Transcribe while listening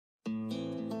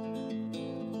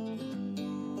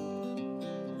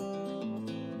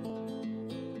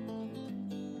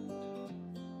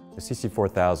The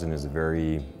CC4000 is a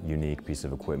very unique piece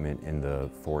of equipment in the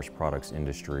forest products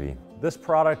industry. This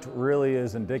product really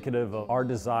is indicative of our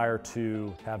desire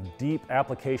to have deep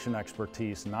application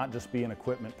expertise, not just be an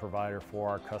equipment provider for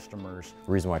our customers.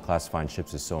 The reason why classifying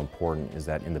chips is so important is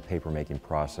that in the paper making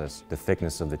process, the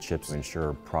thickness of the chips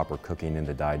ensure proper cooking in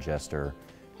the digester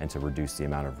and to reduce the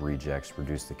amount of rejects,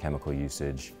 reduce the chemical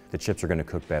usage. The chips are going to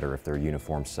cook better if they're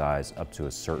uniform size up to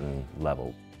a certain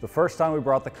level. The first time we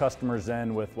brought the customers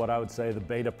in with what I would say the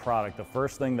beta product, the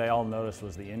first thing they all noticed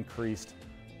was the increased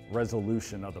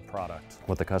resolution of the product.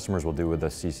 What the customers will do with the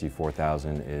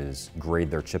CC4000 is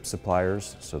grade their chip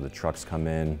suppliers. So the trucks come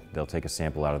in, they'll take a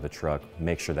sample out of the truck,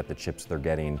 make sure that the chips they're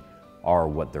getting are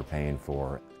what they're paying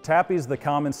for. TAPI is the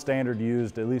common standard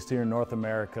used, at least here in North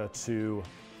America, to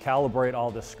calibrate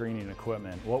all this screening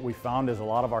equipment. What we found is a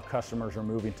lot of our customers are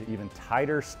moving to even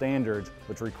tighter standards,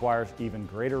 which requires even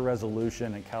greater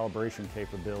resolution and calibration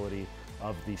capability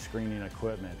of the screening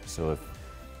equipment. So if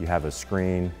you have a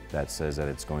screen that says that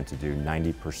it's going to do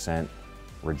 90%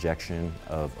 rejection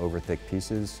of overthick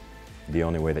pieces, the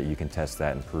only way that you can test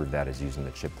that and prove that is using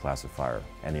the chip classifier.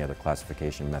 Any other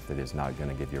classification method is not going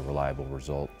to give you a reliable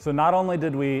result. So not only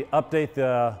did we update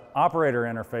the operator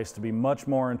interface to be much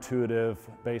more intuitive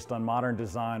based on modern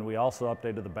design, we also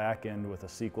updated the back end with a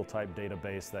SQL type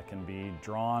database that can be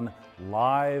drawn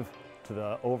live to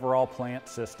the overall plant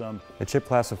system. The chip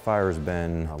classifier has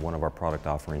been one of our product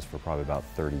offerings for probably about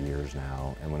 30 years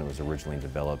now, and when it was originally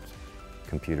developed,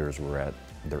 computers were at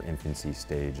their infancy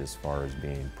stage as far as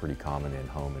being pretty common in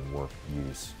home and work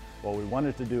use. What we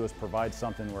wanted to do is provide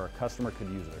something where a customer could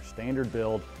use their standard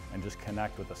build and just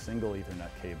connect with a single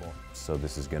Ethernet cable. So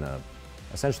this is going to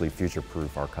essentially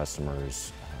future-proof our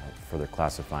customers for their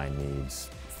classifying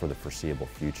needs for the foreseeable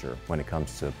future. When it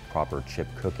comes to proper chip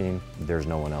cooking, there's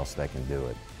no one else that can do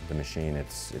it. The machine,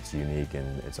 it's unique in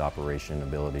its operation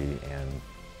ability, and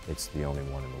it's the only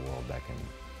one in the world that can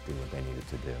do what they need it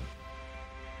to do.